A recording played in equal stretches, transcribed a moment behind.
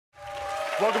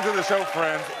Welcome to the show,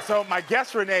 friends. So my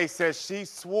guest Renee says she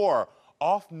swore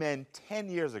off men 10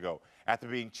 years ago after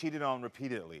being cheated on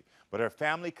repeatedly, but her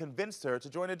family convinced her to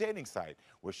join a dating site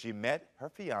where she met her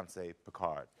fiancé,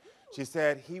 Picard. She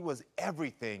said he was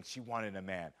everything she wanted in a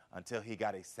man until he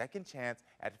got a second chance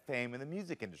at fame in the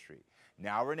music industry.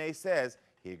 Now Renee says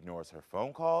he ignores her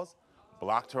phone calls,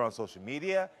 blocked her on social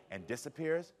media, and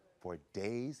disappears for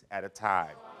days at a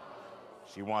time.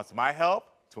 She wants my help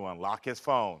to unlock his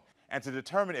phone and to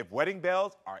determine if wedding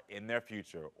bells are in their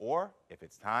future or if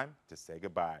it's time to say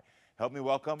goodbye. Help me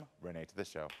welcome Renee to the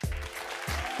show.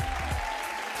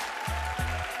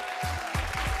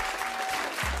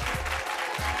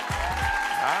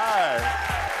 Hi.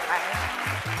 Hi.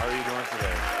 How are you doing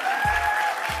today?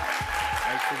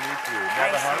 Nice to meet you.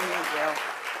 Nice to meet you.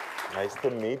 Nice to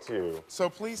meet you. So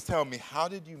please tell me, how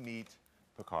did you meet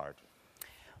Picard?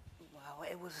 Well,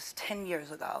 it was 10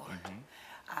 years ago.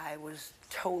 I was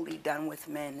totally done with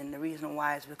men, and the reason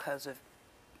why is because of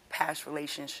past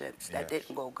relationships that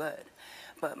didn't go good.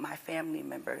 But my family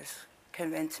members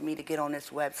convinced me to get on this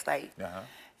website.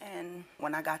 And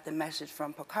when I got the message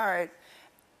from Picard,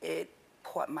 it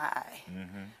caught my eye.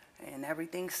 And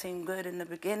everything seemed good in the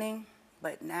beginning,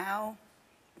 but now,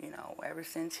 you know, ever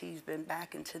since he's been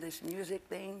back into this music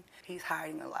thing, he's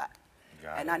hiding a lot.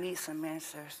 I need some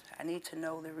answers. I need to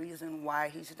know the reason why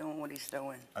he's doing what he's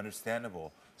doing.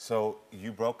 Understandable. So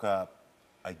you broke up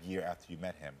a year after you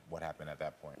met him. What happened at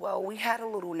that point? Well, we had a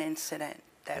little incident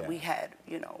that we had,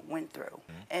 you know, went through.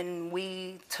 And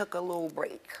we took a little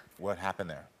break. What happened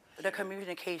there? The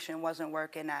communication wasn't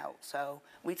working out, so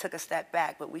we took a step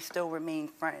back, but we still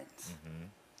remained friends.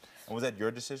 And was that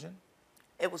your decision?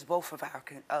 It was both of our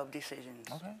decisions.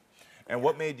 Okay. And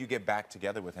what made you get back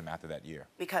together with him after that year?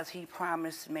 Because he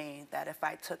promised me that if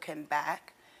I took him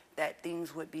back, that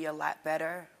things would be a lot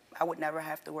better. I would never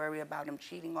have to worry about him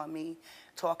cheating on me,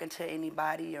 talking to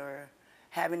anybody, or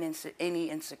having any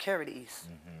insecurities.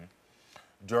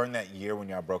 During that year when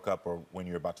y'all broke up, or when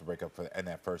you were about to break up in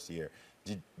that first year,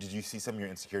 did you see some of your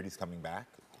insecurities coming back?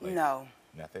 Like, no.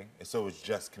 Nothing? So it was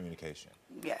just communication?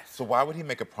 Yes. So why would he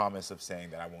make a promise of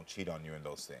saying that I won't cheat on you and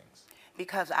those things?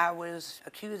 Because I was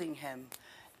accusing him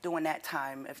during that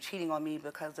time of cheating on me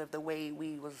because of the way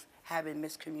we was having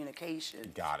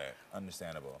miscommunication. Got it.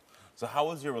 Understandable. So how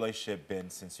has your relationship been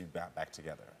since you got back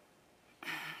together?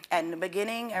 In the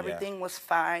beginning, everything was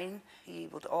fine. He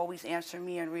would always answer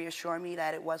me and reassure me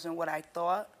that it wasn't what I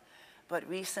thought. But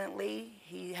recently,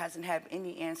 he hasn't had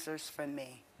any answers from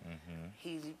me.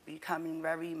 He's becoming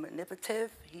very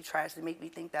manipulative. He tries to make me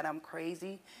think that I'm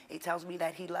crazy. He tells me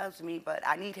that he loves me, but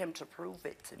I need him to prove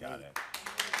it to me. Got it.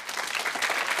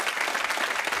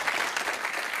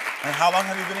 And how long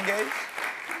have you been engaged?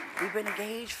 We've been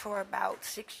engaged for about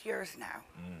 6 years now.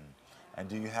 And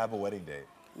do you have a wedding date?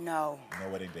 No. No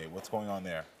wedding date. What's going on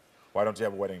there? Why don't you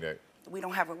have a wedding date? We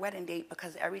don't have a wedding date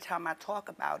because every time I talk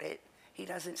about it, he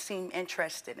doesn't seem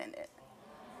interested in it.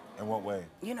 In what way?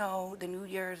 You know, the New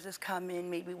Year's is coming.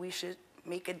 Maybe we should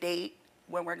make a date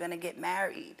when we're going to get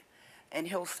married. And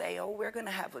he'll say, oh, we're going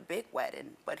to have a big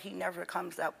wedding. But he never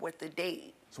comes up with the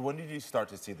date. So when did you start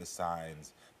to see the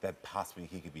signs that possibly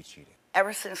he could be cheating?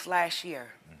 Ever since last year,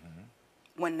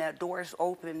 when the doors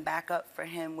opened back up for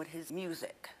him with his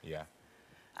music.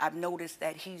 I've noticed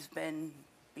that he's been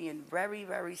being very,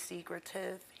 very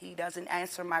secretive. He doesn't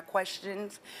answer my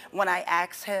questions when I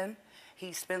ask him.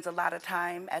 He spends a lot of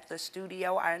time at the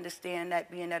studio. I understand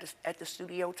that being at the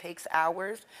studio takes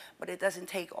hours, but it doesn't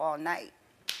take all night.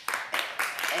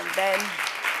 And then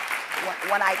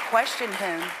when I question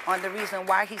him on the reason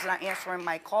why he's not answering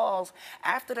my calls,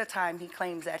 after the time he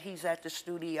claims that he's at the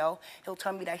studio, he'll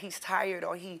tell me that he's tired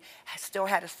or he still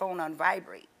had his phone on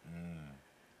vibrate.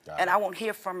 And I won't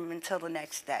hear from him until the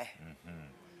next day.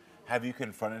 Have you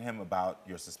confronted him about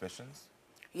your suspicions?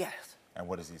 Yes. And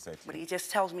what does he say to you? But he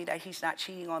just tells me that he's not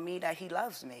cheating on me, that he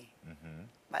loves me.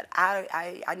 But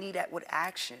I need that with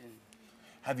action.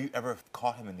 Have you ever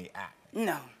caught him in the act?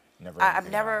 No. Never. I've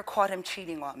never caught him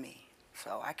cheating on me.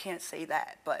 So I can't say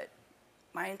that. But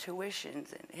my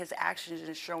intuitions and his actions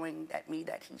are showing me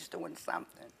that he's doing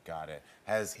something. Got it.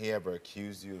 Has he ever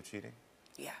accused you of cheating?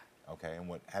 Yeah. Okay. And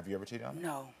have you ever cheated on him?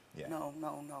 No. Yeah. No.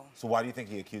 So why do you think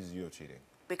he accuses you of cheating?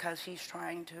 Because he's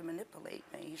trying to manipulate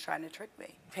me. He's trying to trick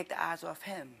me. Take the eyes off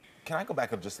him. Can I go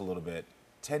back up just a little bit?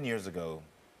 10 years ago,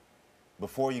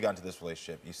 before you got into this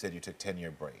relationship, you said you took a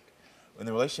 10-year break. In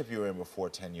the relationship you were in before,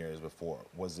 10 years before,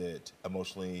 was it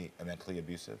emotionally and mentally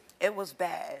abusive? It was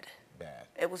bad. Bad.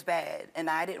 It was bad. And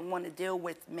I didn't want to deal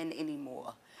with men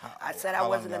anymore. I said I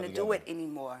wasn't going to do it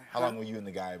anymore. How long were you and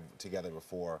the guy together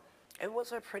before? It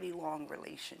was a pretty long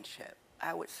relationship.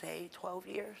 I would say 12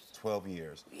 years. 12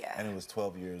 years. Yeah. And it was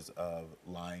 12 years of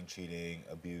lying, cheating,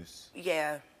 abuse.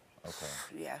 Yeah. Okay.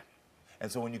 Yeah.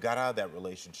 And so when you got out of that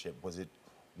relationship,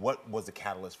 what was the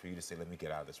catalyst for you to say, let me get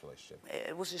out of this relationship?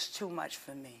 It was just too much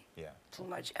for me. Yeah. Too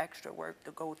much extra work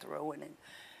to go through, and then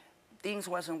things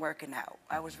wasn't working out.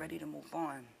 I was ready to move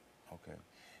on. Okay.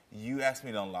 You asked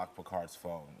me to unlock Picard's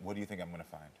phone. What do you think I'm going to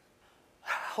find?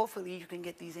 Hopefully you can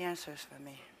get these answers for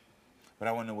me. But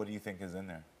I want to know, what do you think is in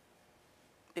there?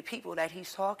 The people that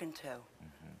he's talking to,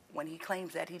 when he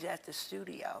claims that he's at the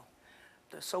studio,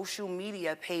 the social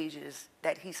media pages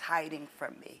that he's hiding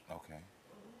from me. Okay.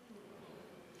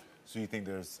 So you think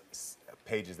there's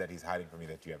pages that he's hiding from you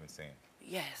that you haven't seen?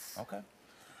 Yes. Okay.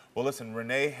 Well, listen,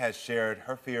 Renee has shared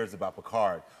her fears about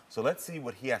Picard. So let's see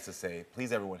what he has to say.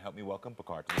 Please, everyone, help me welcome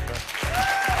Picard to the show.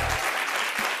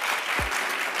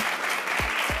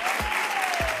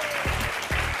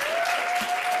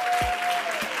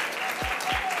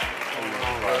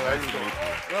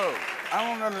 Yo, I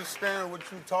don't understand what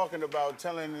you're talking about,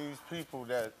 telling these people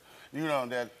that, you know,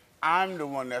 that I'm the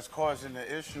one that's causing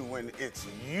the issue when it's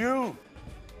you.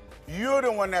 You're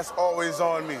the one that's always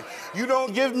on me. You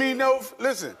don't give me no,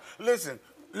 listen.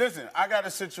 I got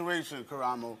a situation,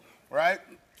 Karamo, right?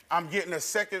 I'm getting a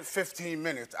second 15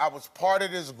 minutes. I was part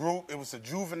of this group. It was a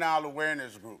juvenile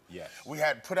awareness group. Yes. We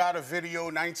had put out a video,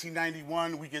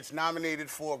 1991. We gets nominated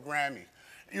for a Grammy.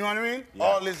 You know what I mean? Yeah.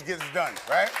 All this gets done,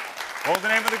 right? What was the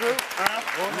name of the group?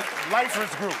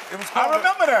 Lifers Group. It was called. I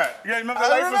remember that. Yeah, remember I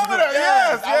Lifers remember Group?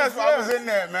 that. Yes, I was in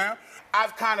there, man.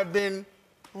 I've kind of been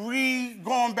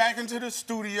going back into the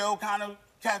studio, kind of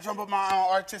catch up with my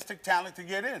own artistic talent to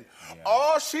get in. Yeah.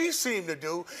 All she seemed to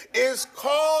do is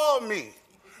call me,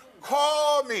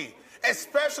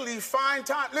 especially find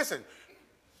time. Listen,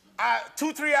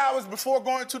 2-3 hours before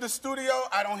going to the studio,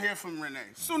 I don't hear from Renee.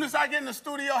 As soon as I get in the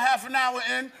studio, half an hour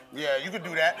in, yeah, you could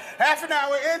do that. Half an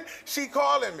hour in, she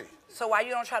calling me. So why you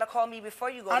don't try to call me before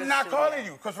you go to the studio? I'm not calling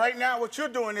you, because right now what you're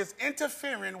doing is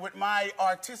interfering with my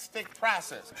artistic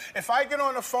process. If I get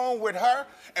on the phone with her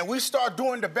and we start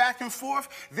doing the back and forth,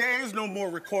 there is no more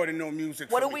recording, no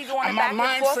music. What for are we me. doing the back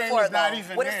and forth for, not though?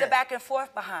 even What is there. the back and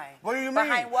forth behind? What do you mean?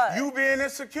 Behind what? You being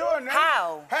insecure now.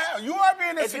 How? How? You are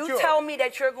being insecure. If you tell me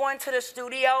that you're going to the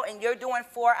studio and you're doing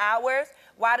 4 hours,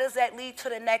 why does that lead to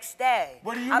the next day?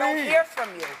 What do you I mean? don't hear from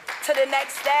you. To the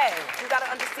next day. You gotta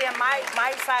understand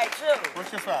my side too.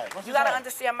 What's your side? You gotta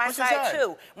understand my side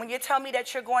too. When you tell me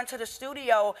that you're going to the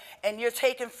studio and you're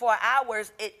taking 4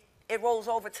 hours, it rolls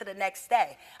over to the next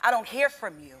day. I don't hear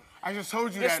from you. I just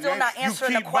told you You're that, still man. not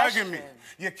answering you the keep question. bugging me.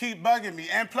 You keep bugging me.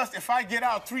 And plus, if I get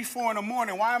out 3, 4 in the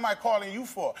morning, why am I calling you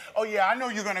for? Oh, yeah, I know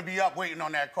you're going to be up waiting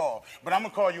on that call, but I'm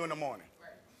going to call you in the morning.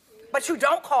 But you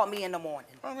don't call me in the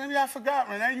morning. Well, maybe I forgot,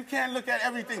 Renee. You can't look at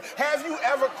everything. Have you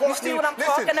ever called me? You see what I'm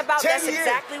talking about? That's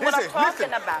exactly what I'm talking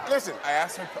about. Listen. I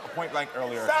asked her point blank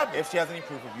earlier if she has any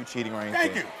proof of you cheating or anything.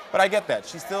 Thank you. But I get that.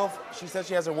 She says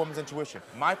she has a woman's intuition.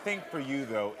 My thing for you,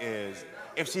 though, is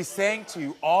if she's saying to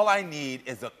you, all I need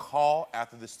is a call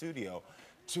after the studio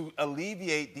to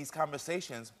alleviate these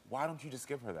conversations, why don't you just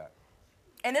give her that?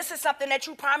 And this is something that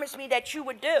you promised me that you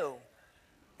would do.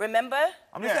 Remember?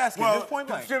 I'm just asking, well, just point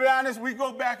blank. To be honest, we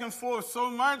go back and forth so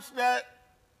much that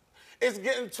it's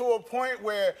getting to a point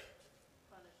where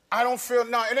I don't feel,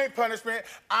 no, it ain't punishment.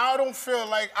 I don't feel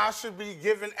like I should be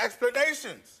given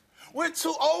explanations. We're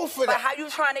too old for that. But how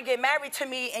you trying to get married to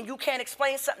me and you can't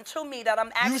explain something to me that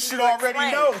I'm asking you should to already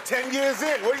explain? know 10 years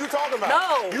in. What are you talking about?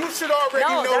 No. You should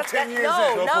already know 10 years in.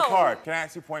 So, No. Picard, can I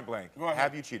ask you point blank? Go ahead.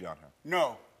 Have you cheated on her?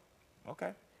 No.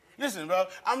 Okay. Listen, bro,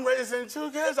 I'm raising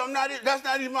 2 kids. That's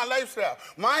not even my lifestyle.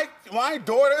 My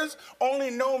daughters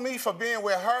only know me for being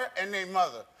with her and their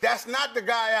mother. That's not the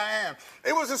guy I am.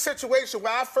 It was a situation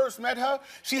where I first met her.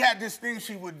 She had this thing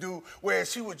she would do where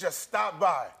she would just stop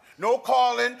by. No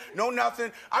calling, no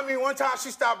nothing. I mean, one time she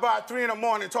stopped by at 3 in the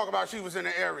morning and talk about she was in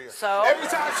the area. So? Every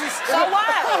time she... So what?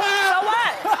 So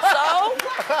what?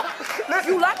 So?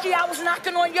 Listen, You lucky I was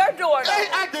knocking on your door, though. Hey,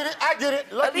 I get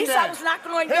it. Lucky At least man. I was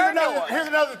knocking on your door. Here's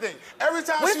another thing. Every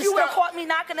time What she if you would have stopped... caught me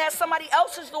knocking at somebody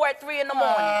else's door at 3 in the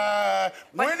morning?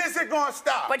 When is it going to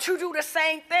stop? But you do the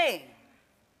same thing.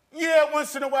 Yeah,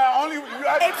 once in a while. Exactly.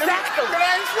 Can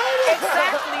I explain it?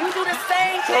 Exactly. You do the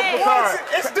same thing. Picard,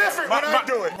 It's different when I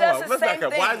do it. That's the Let's back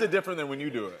same up. Why thing. is it different than when you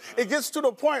do it? It gets to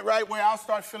the point, right, where I'll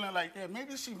start feeling like, yeah,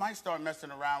 maybe she might start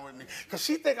messing around with me. Because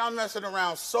she think I'm messing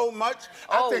around so much,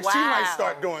 I think she might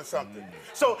start doing something.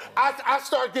 So I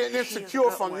start getting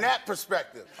insecure from that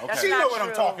perspective. That's She not know what I'm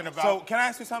true. talking about. So can I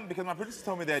ask you something? Because my producer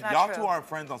told me that That's y'all not two true. aren't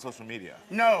friends on social media.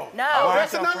 No. No. Oh,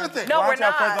 that's another thing. No, Why we're aren't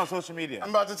y'all friends not. on social media?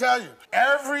 I'm about to tell you.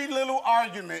 Every little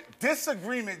argument,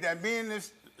 disagreement that me and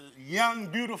this young,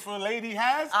 beautiful lady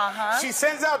has, she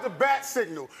sends out the bat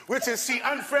signal, which is she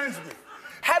unfriends me.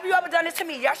 Have you ever done it to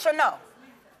me, yes or no?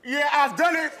 Yeah, I've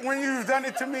done it when you've done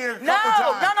it to me a couple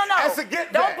times. No. As a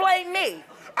get Don't back. blame me.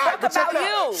 Talk about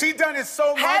you. She done it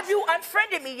so much. Have you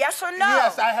unfriended me, yes or no?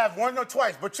 Yes, I have once or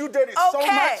twice, but you did it so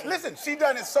much. Listen, she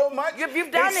done it so much.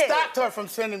 You've done it. They stopped her from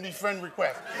sending me friend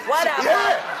requests. Whatever.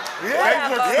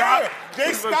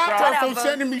 They stopped her from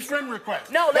sending me friend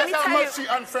requests. No, let me tell you. That's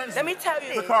how much she unfriends me. Let me tell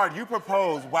you. Picard, you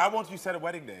proposed. Why won't you set a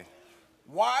wedding day?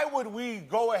 Why would we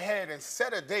go ahead and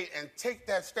set a date and take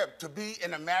that step to be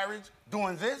in a marriage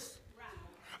doing this?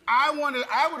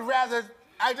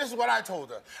 This is what I told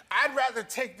her. I'd rather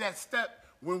take that step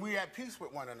when we at peace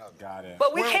with one another. Got it.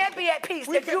 But we can't be at peace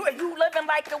if you living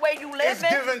like the way you living. It's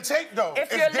give and take, though.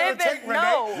 If you're living,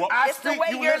 no. It's the way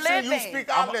you're living. You speak,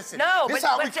 I listen. No, this but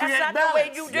how we that's create not balance. the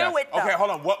way you do it, though. Okay,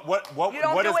 hold on. You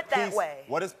don't do it that way.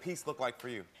 What does peace look like for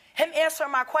you? Him answer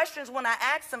my questions when I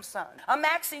ask him, son. I'm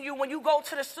asking you, when you go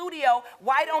to the studio,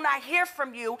 why don't I hear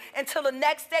from you until the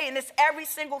next day? And it's every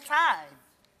single time.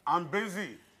 I'm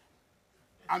busy.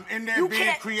 I'm in there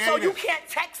being creative. So you can't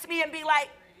text me and be like,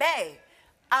 babe,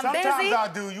 I'm busy. Sometimes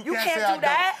I do. You can't say I do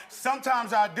that. don't.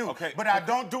 Sometimes I do. Okay, but I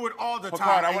don't do it all the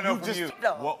Picard, time. I want to know from you.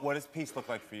 No. What does peace look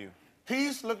like for you?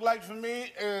 Peace look like for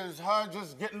me is her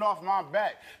just getting off my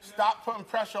back. Stop putting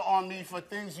pressure on me for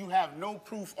things you have no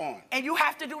proof on. And you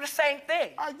have to do the same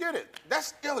thing. I get it. That's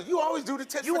still, you always do the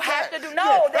tit for tat. You have to do,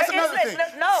 no, that's another thing.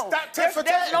 No. Stop tit for tat.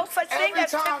 There's no such thing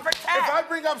as tit for tat. If I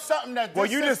bring up something that Well,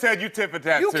 you just said you tit for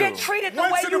tat, too. You get treated the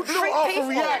way you treat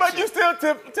people. But you still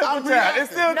tit for tat.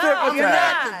 It's still tit for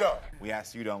tat. We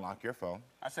asked you to unlock your phone.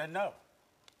 I said no.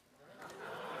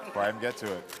 Before I even get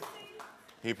to it.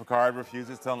 Picard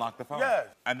refuses to unlock the phone. Yes.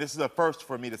 And this is a first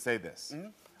for me to say this.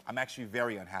 I'm actually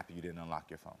very unhappy you didn't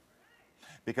unlock your phone.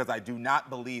 Because I do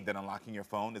not believe that unlocking your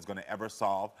phone is going to ever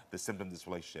solve the symptoms of this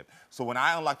relationship. So when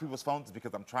I unlock people's phones, it's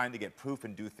because I'm trying to get proof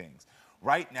and do things.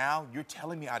 Right now, you're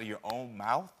telling me out of your own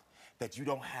mouth that you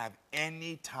don't have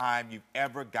any time you've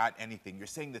ever got anything. You're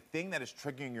saying the thing that is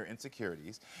triggering your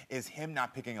insecurities is him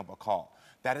not picking up a call.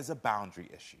 That is a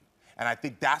boundary issue. And I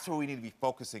think that's what we need to be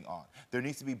focusing on. There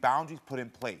needs to be boundaries put in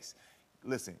place.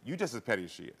 Listen, you just as petty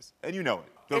as she is, and you know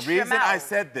it. The reason I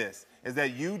said this is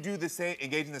that you do the same,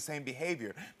 engage in the same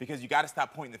behavior, because you got to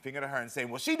stop pointing the finger to her and saying,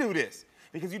 well, she do this,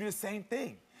 because you do the same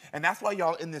thing. And that's why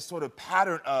y'all in this sort of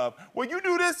pattern of, well, you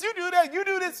do this, you do that, you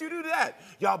do this, you do that.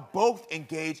 Y'all both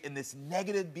engage in this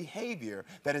negative behavior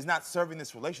that is not serving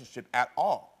this relationship at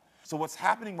all. So what's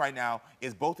happening right now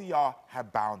is both of y'all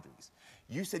have boundaries.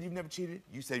 You said you've never cheated.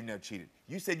 You said you've never cheated.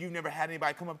 You said you've never had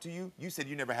anybody come up to you. You said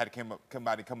you never had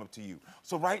somebody come up to you.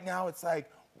 So right now it's like,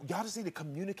 y'all just need to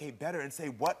communicate better and say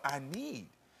what I need.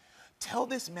 Tell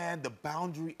this man the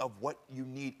boundary of what you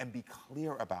need and be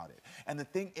clear about it. And the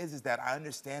thing is that I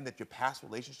understand that your past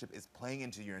relationship is playing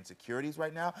into your insecurities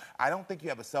right now. I don't think you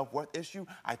have a self-worth issue.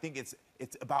 I think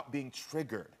it's about being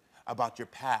triggered about your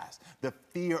past, the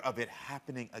fear of it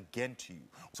happening again to you.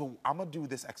 So I'm gonna do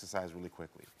this exercise really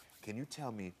quickly. Can you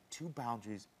tell me 2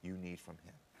 boundaries you need from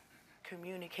him?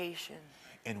 Communication.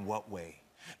 In what way?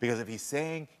 Because if he's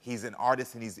saying he's an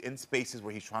artist and he's in spaces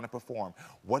where he's trying to perform,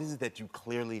 what is it that you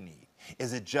clearly need?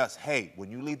 Is it just, hey, when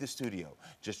you leave the studio,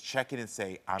 just check in and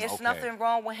say, I'm okay? It's nothing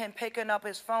wrong with him picking up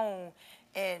his phone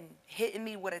and hitting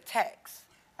me with a text.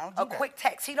 A quick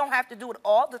text. He don't have to do it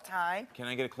all the time. Can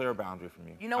I get a clearer boundary from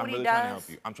you? You know what he does? I'm really trying to help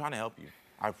you. I'm trying to help you.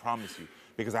 I promise you.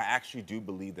 Because I actually do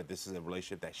believe that this is a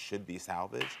relationship that should be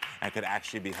salvaged and could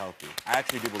actually be healthy. I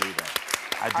actually do believe that.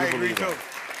 I do believe that.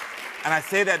 And I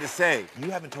say that to say, you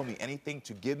haven't told me anything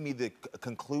to give me the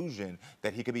conclusion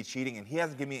that he could be cheating, and he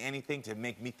hasn't given me anything to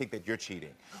make me think that you're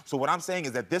cheating. So what I'm saying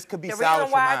is that this could be salvaged. The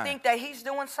reason why I think that he's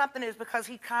doing something is because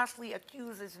he constantly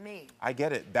accuses me. I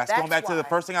get it. That's going back to the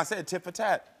first thing I said, tit for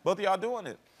tat. Both of y'all doing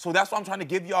it. So that's why I'm trying to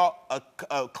give y'all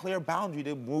a clear boundary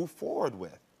to move forward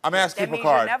with. I'm asking you,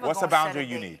 Picard, what's the boundary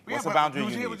you need? What's the boundary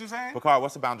you need? Picard,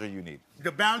 what's the boundary you need?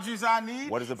 The boundaries I need?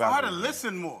 What is the boundary? For her to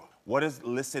listen more. What does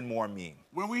listen more mean?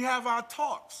 When we have our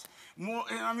talks. More,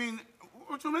 I mean,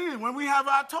 what you mean? When we have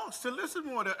our talks, to listen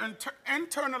more, to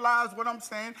internalize what I'm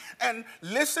saying and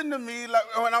listen to me like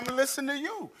when I'm listening to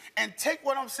you. And take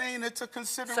what I'm saying into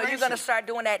consideration. So you're going to start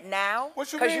doing that now?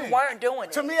 What you mean? Because you weren't doing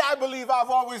it. To me, I believe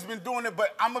I've always been doing it,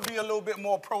 but I'm going to be a little bit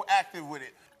more proactive with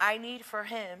it. I need for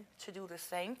him to do the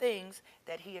same things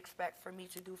that he expects for me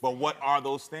to do for him. But what are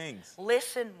those things?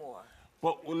 Listen more.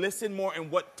 But listen more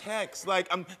in what text? Like,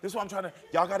 this is what I'm trying to,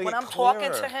 y'all got to get clearer. When I'm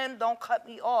talking to him, don't cut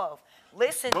me off.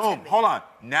 Listen to me. Boom, hold on.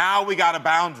 Now we got a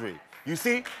boundary. You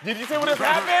see? Did you see what just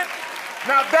happened?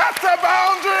 Now that's a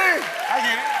boundary. I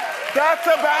get it. That's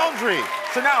a boundary.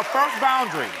 So now, first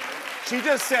boundary. She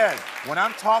just said, when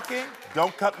I'm talking,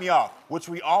 don't cut me off, which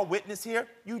we all witness here.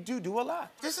 You do a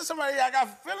lot. This is somebody I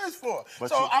got feelings for. But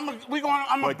so I'm But you gonna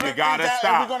gotta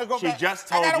stop. We're gonna go she back. just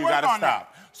told you gotta stop.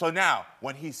 That. So now,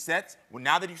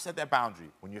 now that you set that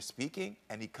boundary, when you're speaking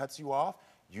and he cuts you off,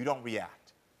 you don't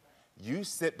react. You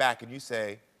sit back and you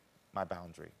say, my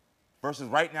boundary. Versus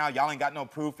right now, y'all ain't got no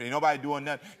proof, ain't nobody doing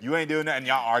nothing, you ain't doing nothing,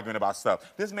 y'all arguing about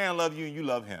stuff. This man loves you and you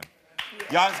love him.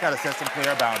 Y'all just gotta set some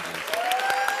clear boundaries.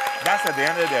 That's at the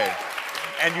end of the day.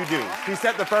 And you do. He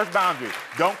set the first boundary.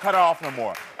 Don't cut her off no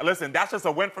more. Listen, that's just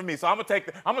a win for me. So I'm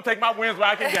gonna take my wins where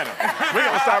I can get them. We're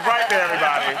gonna stop right there,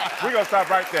 everybody. We're gonna stop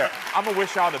right there. I'm gonna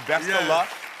wish y'all the best of luck.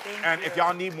 And if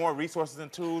y'all need more resources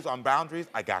and tools on boundaries,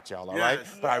 I got y'all, all right?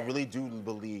 But I really do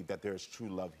believe that there's true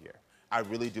love here. I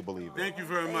really do believe it. Thank you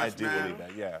very much, I do believe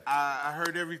that, yeah. I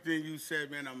heard everything you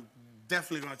said, man. I'm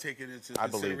definitely going to take it into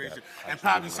consideration. And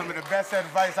probably some of the best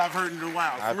advice I've heard in a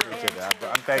while. I appreciate that.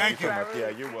 Thank you so much. Yeah,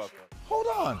 you're welcome. Hold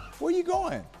on. Where are you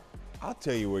going? I'll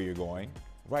tell you where you're going.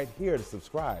 Right here to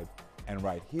subscribe and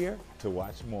right here to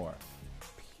watch more.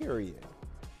 Period.